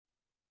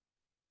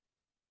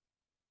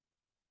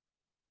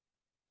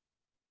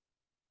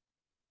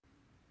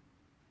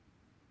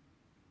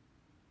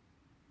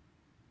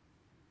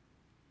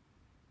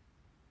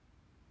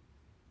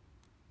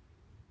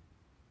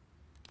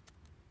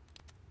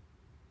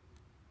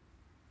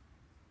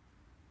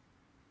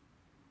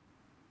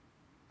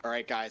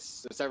Alright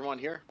guys, is everyone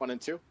here? 1 and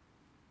 2?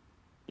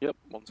 Yep,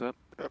 1 set.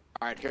 Yep.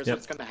 Alright, here's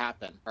what's gonna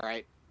happen,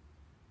 alright?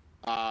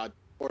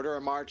 Order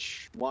of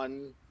march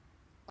 1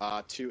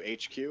 to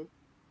HQ.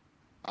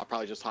 I'll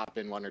probably just hop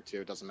in 1 or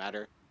 2, doesn't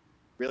matter.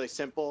 Really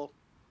simple,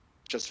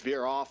 just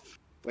veer off,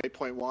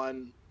 waypoint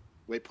 1,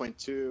 waypoint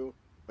 2,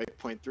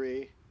 waypoint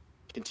 3,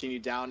 continue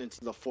down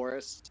into the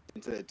forest,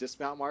 into the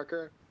dismount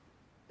marker.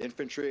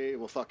 Infantry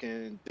will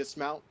fucking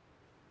dismount.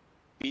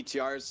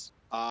 BTRs,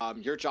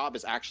 your job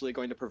is actually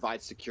going to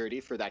provide security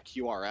for that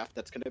QRF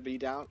that's going to be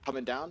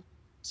coming down.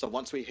 So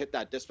once we hit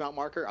that dismount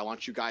marker, I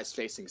want you guys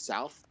facing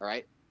south, all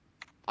right?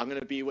 I'm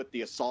going to be with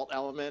the assault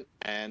element,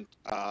 and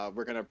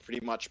we're going to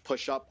pretty much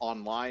push up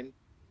online.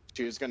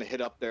 She's going to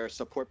hit up their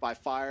support by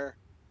fire,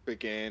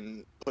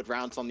 freaking put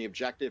rounds on the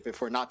objective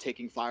if we're not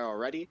taking fire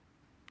already.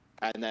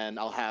 And then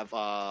I'll have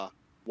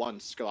one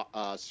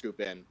scoop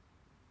in.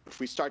 If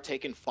we start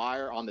taking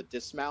fire on the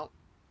dismount,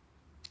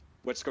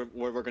 what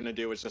we're going to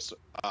do is just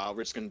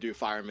we're just going to do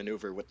fire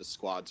maneuver with the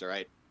squads, all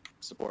right?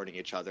 Supporting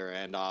each other,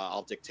 and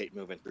I'll dictate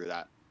movement through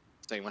that.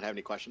 Does anyone have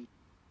any questions?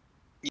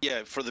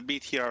 Yeah, for the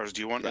BTRs, do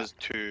you want us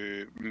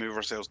to move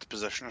ourselves to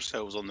position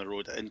ourselves on the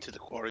road into the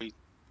quarry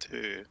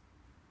to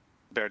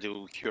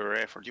Berdale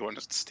QRF, or do you want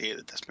us to stay at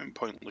the dismount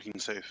point looking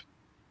south?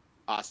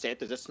 Stay at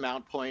the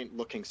dismount point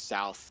looking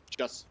south.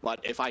 But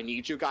if I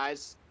need you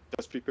guys,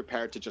 just be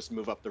prepared to just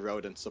move up the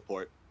road and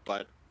support.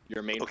 But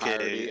your main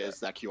priority is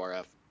that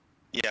QRF.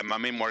 Yeah, my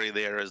main worry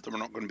there is that we're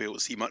not going to be able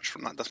to see much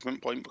from that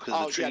dismount point because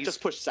of the trees. Yeah,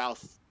 just push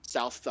south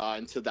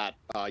into that.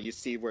 You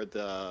see where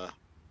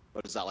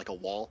what is that, like a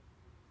wall?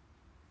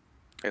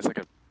 It's like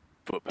a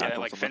footpath. Yeah,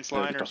 like fence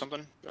line or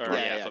something? Or,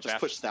 yeah, just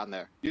push down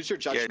there. Use your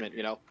judgment,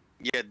 you know?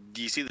 Yeah,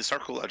 do you see the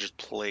circle I just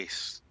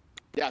placed?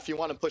 Yeah, if you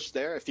want to push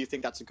there, if you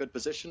think that's a good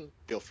position,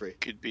 feel free.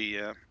 Could be,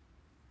 Yeah,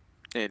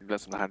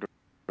 invest in the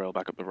handrail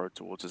back up the road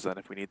towards us then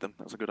if we need them.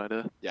 That's a good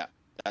idea. Yeah,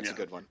 that's a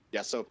good one.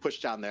 Yeah, so push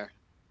down there.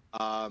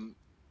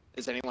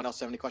 Does anyone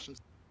else have any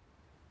questions?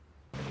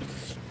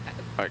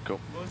 Alright, cool.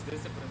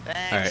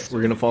 Alright,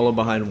 we're gonna follow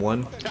behind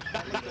 1.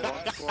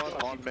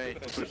 On me. You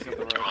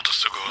want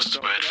us to go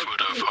straight through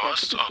the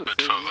forest or a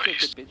bit further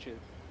east?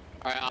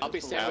 Alright, I'll be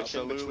sandwiched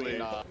in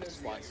between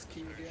slides.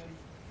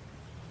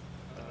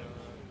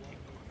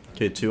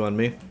 Okay, 2 on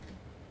me.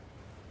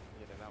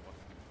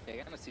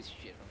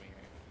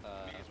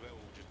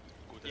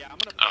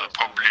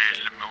 Probably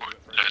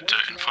let the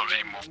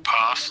infantry move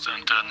past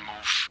and then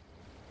move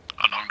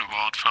along the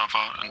road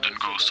further and then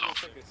go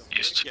south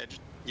east.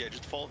 Yeah,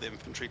 just follow the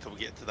infantry till we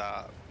get to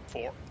that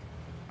fork,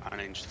 and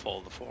then just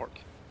follow the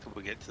fork till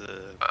we get to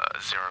the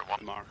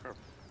 0-1 marker.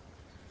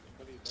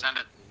 Send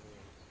it.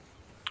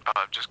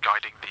 Just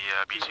guiding the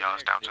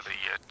BTRs down to the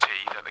T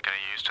that they're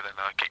going to use to then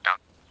kick down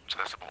to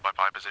their support by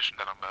fire position.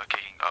 Then I'm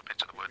kicking up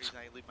into the woods.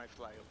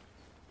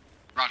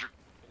 Roger.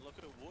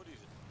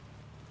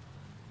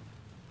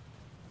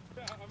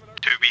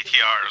 2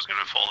 BTRs going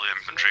to follow the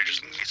infantry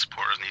just in case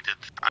support is needed,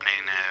 and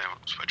then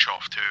switch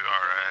off to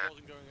our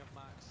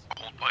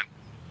hold point.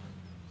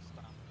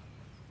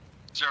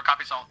 0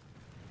 copy, solid.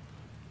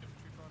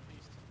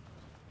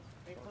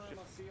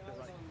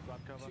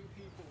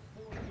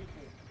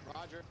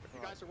 Roger, you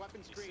guys are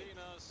weapons green.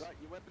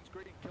 Your weapons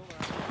green, kill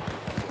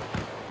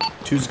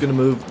 2's gonna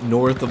move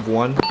north of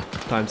 1.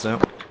 Time's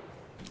now.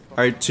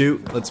 Alright,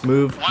 2, let's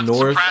move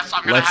north,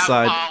 left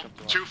side of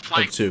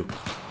 2.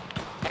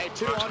 Hey,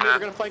 2 on me, we're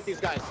gonna flank these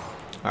guys.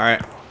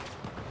 Alright.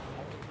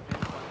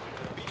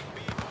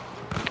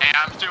 Hey,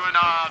 I'm doing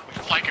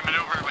flanking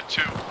maneuver with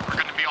 2. We're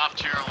going to be off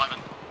tier 11.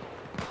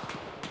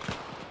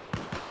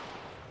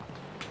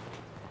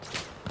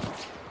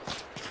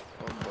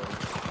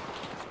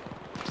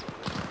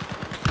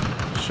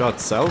 Shot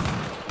south.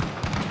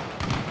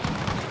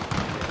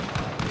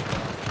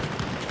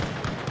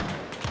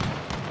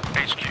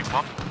 HQ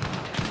 1.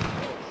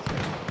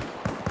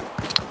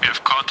 We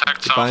have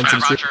contact south. Roger,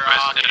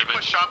 can you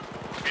push up?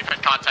 We've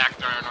had contact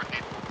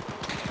northeast.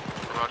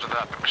 Roger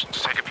that. Permission to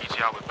take a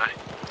PTR with me.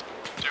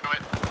 Do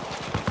it.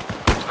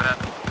 Roger that.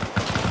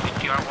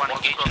 PTR 1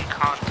 engaging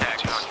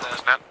contact.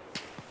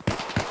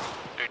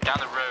 They're down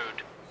the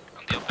road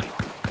on the open.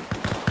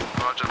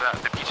 Roger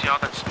that. The PTR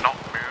that's not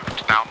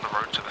moved down the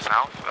road to the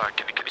south,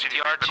 can you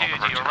continue PTR 2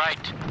 to your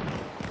right.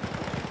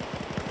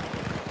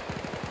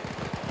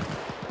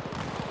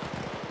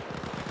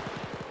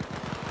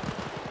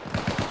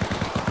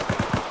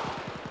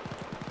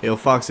 Yo,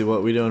 Foxy, what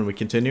are we doing? We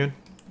continuing?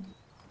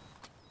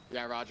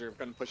 Yeah, Roger, I'm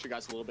gonna push you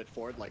guys a little bit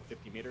forward, like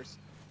 50 meters.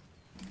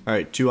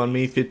 Alright, 2 on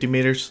me, 50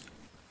 meters.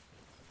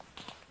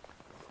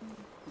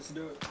 Let's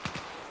do it.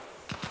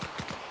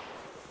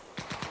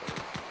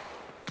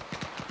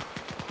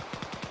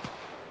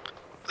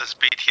 This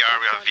BTR,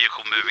 we have a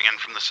vehicle moving in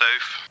from the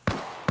south.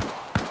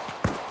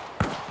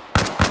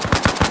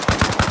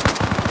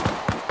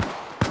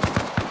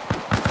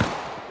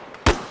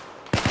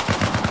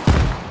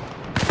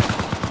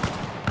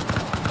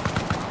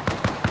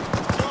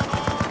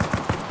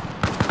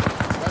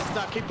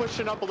 Keep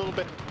pushing up a little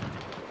bit.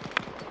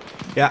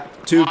 Yeah,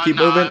 2, keep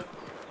moving.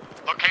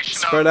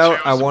 Spread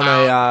out. I want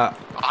a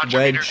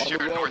wedge. meters to On your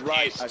the road, right.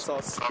 northeast. I saw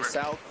Over.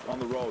 south on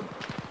the road.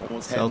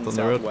 Almost South heading on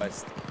the road?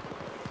 southwest.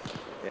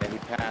 Yeah, he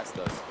passed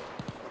us.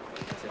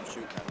 It's him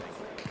shooting, I think.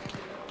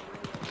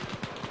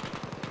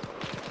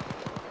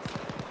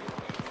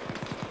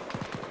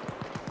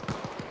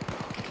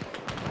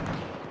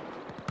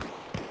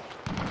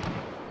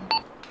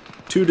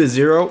 Two to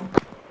 0.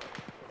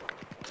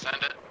 Send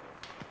it.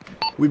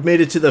 We've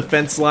made it to the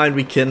fence line.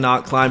 We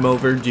cannot climb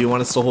over. Do you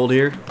want us to hold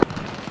here?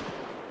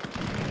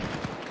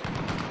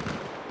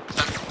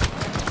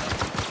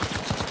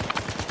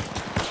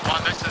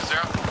 One, this is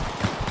 0.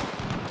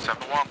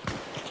 7-1.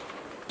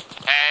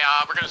 Hey,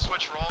 we're gonna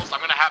switch roles. I'm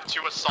gonna have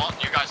 2 assault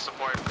and you guys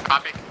support.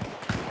 Copy.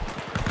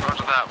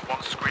 Roger that.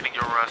 One screening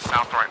your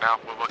south right now.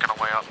 We're working our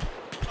way up.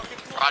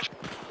 Roger.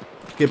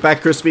 Get back,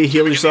 Crispy.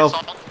 Heal yourself.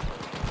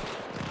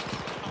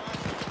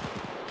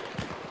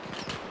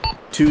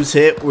 Two's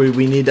hit. We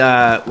need.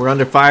 We're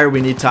under fire.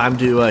 We need time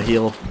to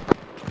heal.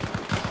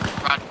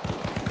 Roger.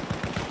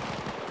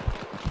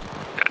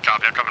 Yeah,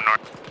 copy. I'm coming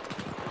north.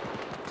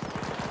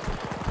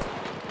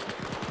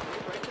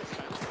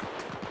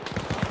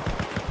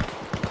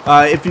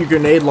 If you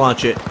grenade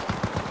launch it,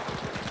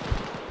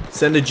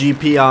 send a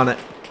GP on it.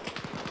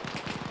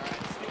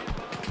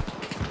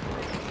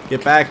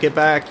 Get back. Get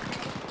back.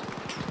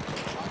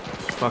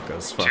 Fuck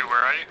us. Fuck. 2, where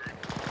are you?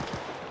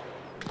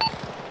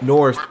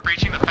 North. We're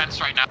breaching the fence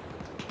right now.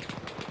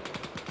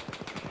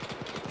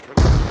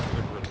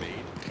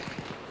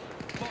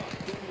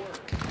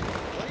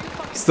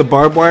 Is the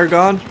barbed wire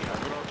gone? Get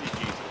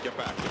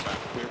back, get back.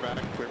 Clear back,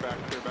 clear back,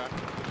 clear back.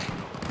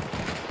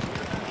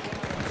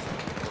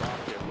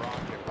 Rocket,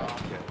 rocket,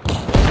 rocket.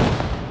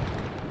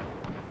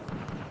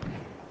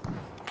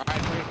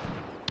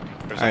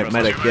 Alright,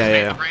 medic.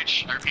 Yeah.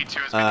 Breach. I repeat, 2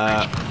 is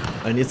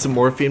I need some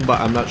morphine, but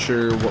I'm not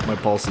sure what my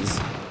pulse is.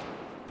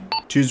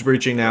 2's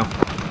breaching now.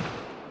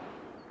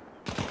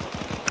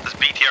 This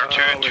BTR2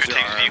 and 2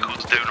 takes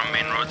vehicles down on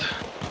main road.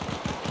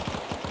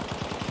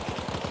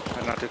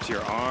 And not to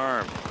your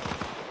arm.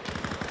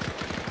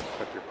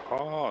 Up your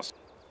paws.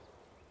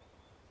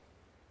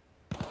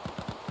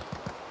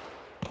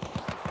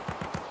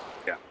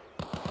 Yeah.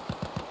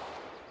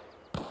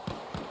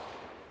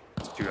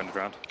 It's 2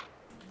 underground.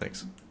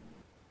 Thanks.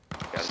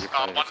 Yeah,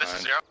 you're 1, this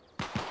is 0.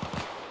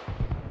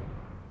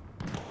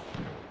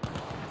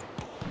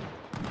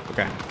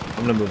 Okay,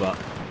 I'm gonna move up.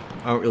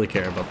 I don't really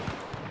care about.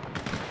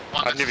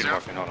 1, I this need is to 0.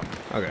 morphine, hold on.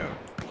 Okay.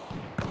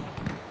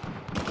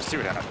 Let's see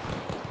what happens.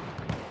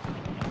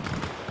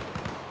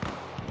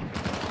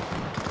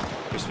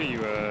 Crispy, you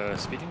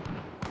speaking?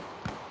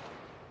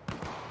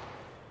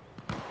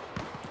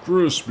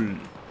 Crispy.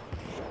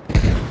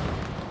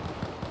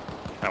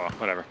 Oh well,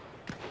 whatever.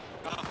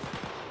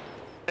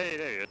 Hey,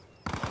 there he is.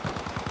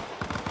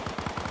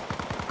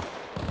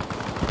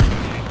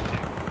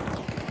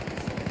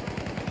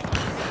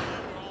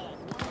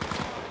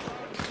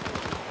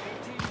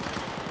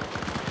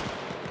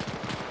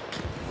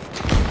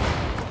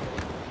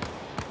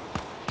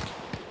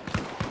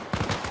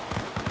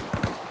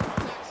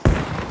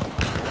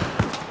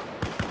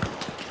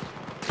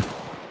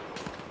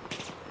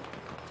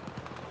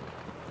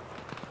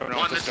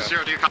 One, this is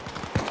 0. Do you copy?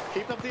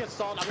 Keep up the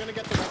assault. I'm gonna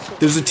get the rest of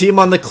There's a team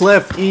on the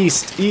cliff,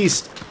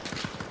 east.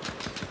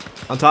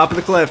 On top of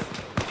the cliff.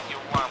 You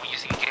want, we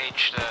just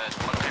engaged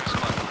one famous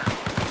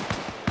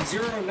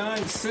club.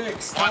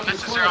 096. 1,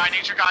 this is 0. I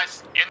need you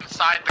guys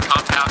inside the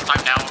compound.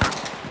 Time now.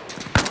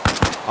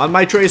 Over. On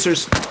my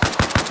tracers.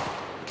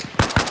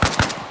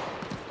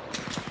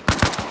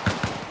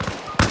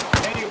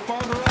 Hey,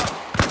 farther up.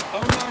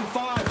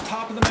 095.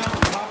 Top of the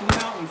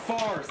mountain.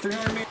 Far.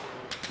 300 meters.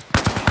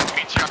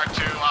 BTR2,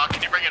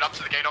 can you bring it up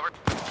to the gate over?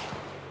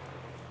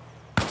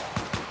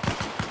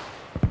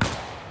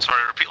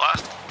 Sorry, repeat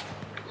last.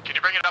 Can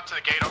you bring it up to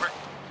the gate over?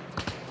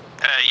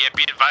 Yeah,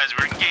 be advised,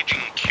 we're engaging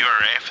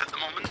QRF at the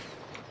moment.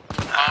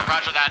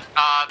 Roger that.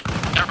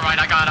 Never mind,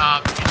 I got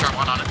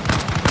BTR1 on it.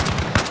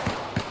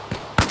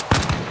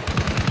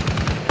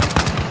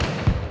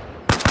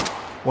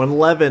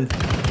 $111.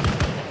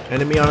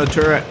 Enemy on a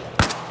turret.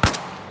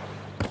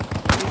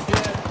 He's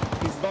dead.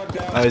 He's bugged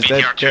out. He's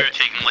dead. BTR2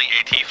 taking light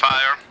AT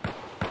fire.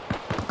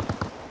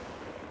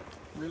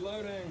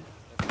 Reloading.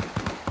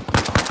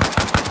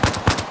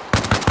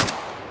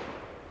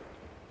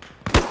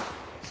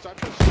 Start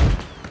pushing.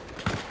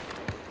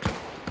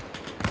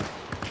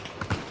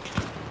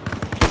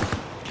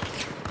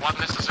 1,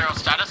 this is 0.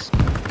 Status.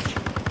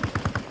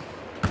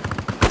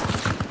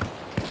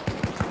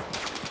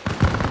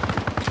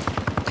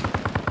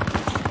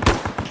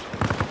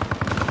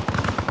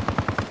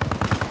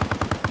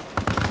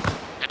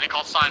 Any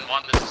call sign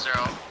 1, this is 0.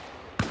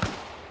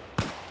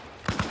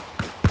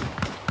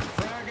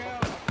 Frag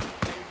out.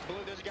 Blue,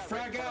 there's a guy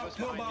Frag right in front of out. us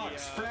behind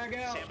Pillbox. the, Frag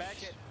out.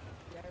 sandbags.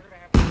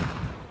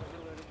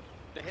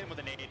 They hit him with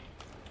a nade.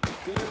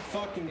 Good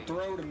fucking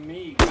throw to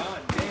me.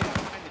 God damn.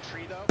 Behind the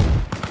tree, though.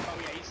 Oh,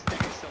 yeah, he's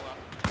still up.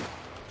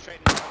 Straight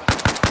in front of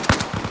us.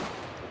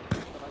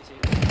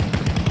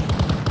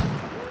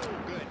 Woo,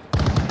 good.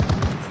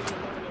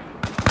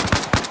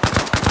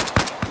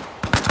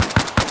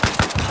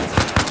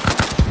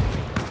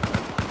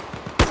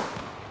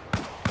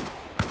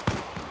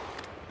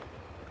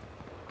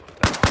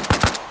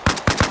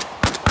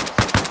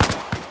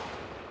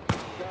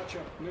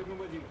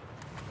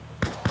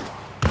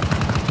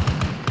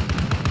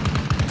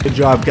 Good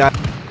job, guys.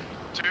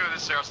 2,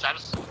 this is 0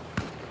 status.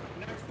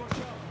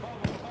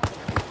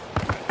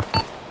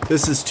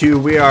 This is 2.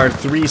 We are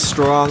 3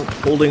 strong,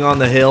 holding on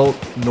the hill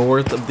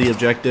north of the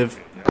objective.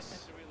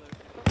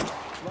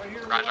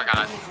 Roger,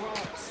 got it.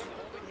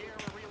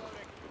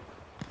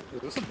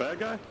 Is this a bad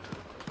guy?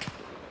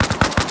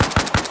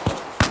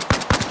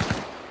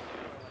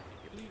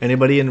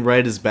 Anybody in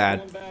red is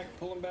bad.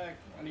 Pull him back.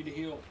 I need to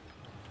heal.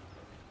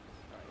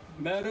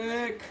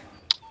 Medic!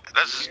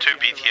 This is 2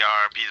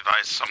 BTR. Be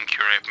advised, some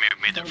QRF may have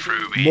made it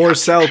through. We More have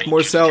to south, treat more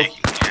you south.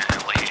 taking,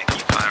 late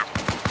fire.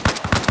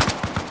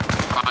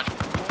 Roger.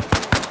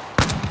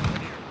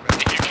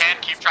 If you can,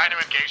 keep trying to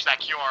engage that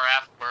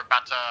QRF. We're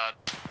about to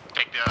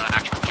take the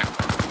actual objective.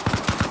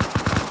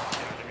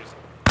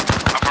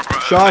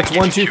 Shots,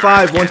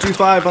 125,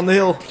 125 on the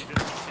hill.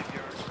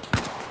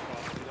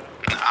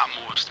 At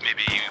most,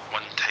 maybe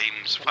 1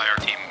 times fire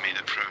team made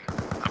it through,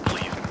 I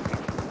believe.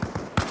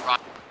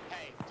 Roger.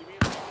 Hey, do me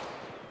a favor.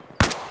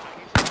 I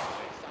need you to go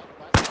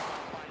southwest and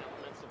find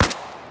elements of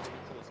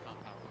into this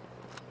compound.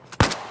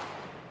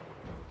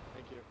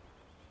 Thank you.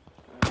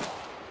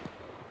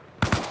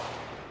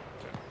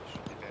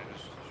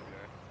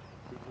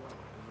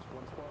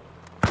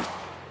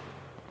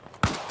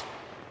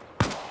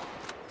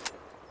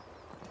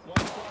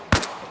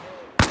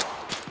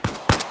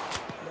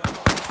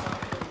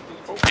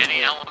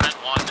 Any element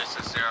 1, this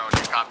is 0. Do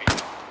you copy?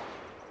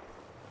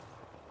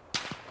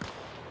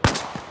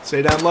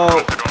 Stay down low.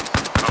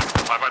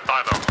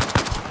 5x5 though.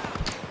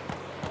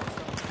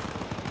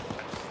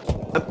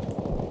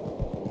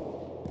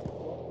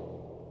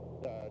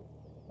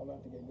 I'm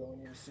about to get going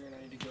here soon.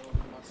 I need to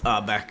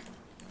go. Back.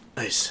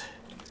 Nice.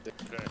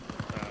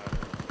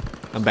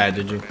 I'm bad,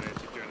 did you?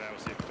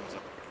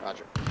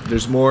 Roger.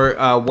 There's more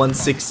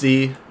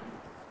 160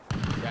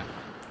 Yeah.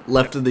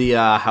 left of the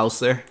house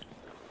there.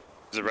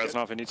 Is it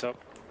Reznov who needs help?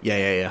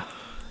 Yeah.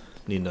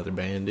 Need another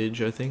bandage,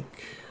 I think.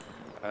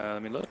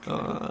 Let me look.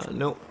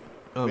 No.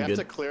 Oh, We I'm have to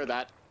good. clear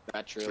that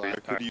tree I line.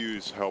 could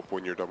use help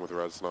when you're done with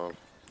Reznov.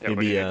 Yeah, what do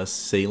Maybe you need?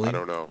 saline. I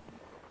don't know.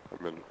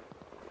 I mean,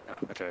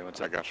 Okay, one I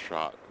sec. got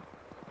shot.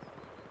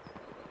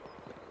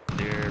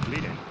 You're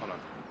bleeding. Hold on.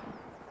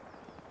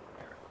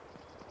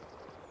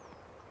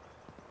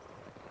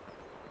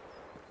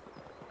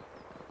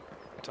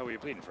 Tell where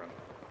you're bleeding from.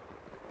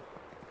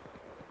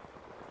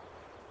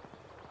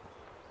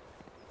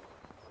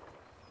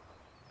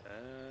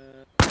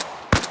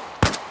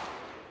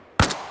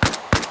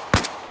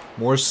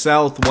 More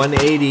south,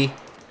 180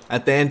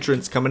 at the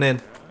entrance coming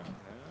in.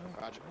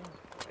 Roger.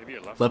 Maybe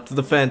you're left. Left of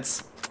the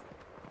fence.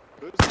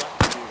 Who's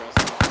left of you guys?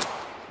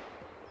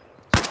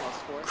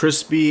 +4?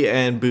 Crispy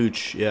and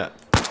Booch, yeah.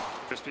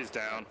 Crispy's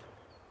down.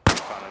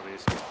 Fine, at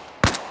least.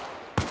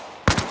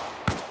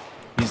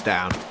 He's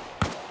down.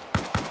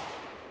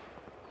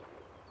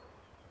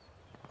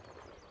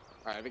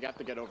 Alright, we got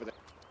to get over there.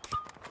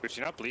 But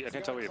you're not bleeding. I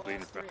can't tell where you're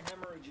bleeding from.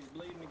 Hemorrhage. He's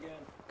bleeding again.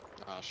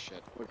 Oh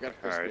shit. We're gonna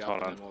push Alright, the hold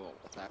up on. and then we'll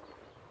attack.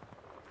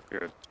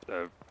 You're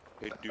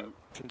Hey, do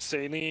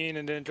saline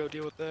and then go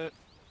deal with that.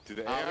 do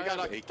they we have got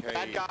a AK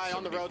bad guy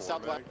on the road 74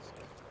 southwest. mags?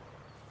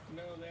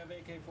 No, they have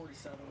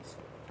AK-47s.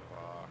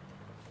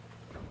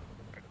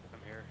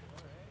 I'm here.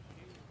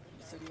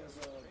 He said he has a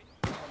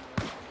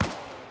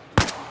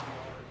hemorrhage.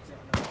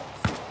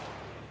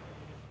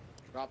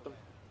 Drop them.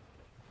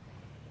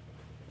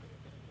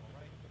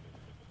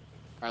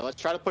 Alright,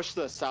 let's try to push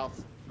to the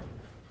south.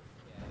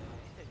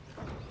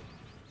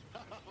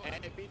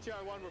 And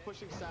BTR1, we're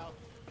pushing south.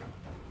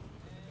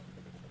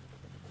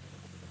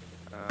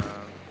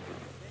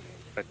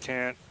 I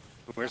can't.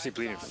 Where's he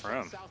bleeding South,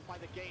 from? South by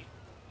the gate.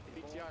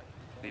 BTR.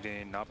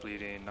 Bleeding, not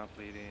bleeding, not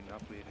bleeding,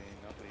 not bleeding,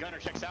 not bleeding. Gunner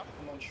checks out.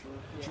 I'm not sure.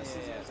 It just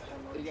says he has a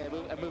hemorrhage.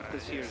 Yeah, I moved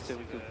this here so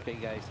we could pay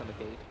guys on the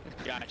gate.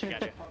 Gotcha.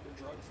 Proper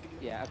drugs to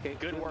get. Yeah, okay.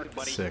 Good work,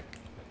 buddy. Sick.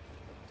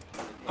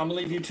 I'm gonna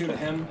leave you two to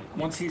him.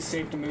 Once he's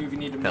safe to move, you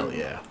need to move. Hell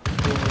yeah.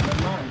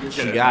 Never mind. Good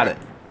She shit. got it.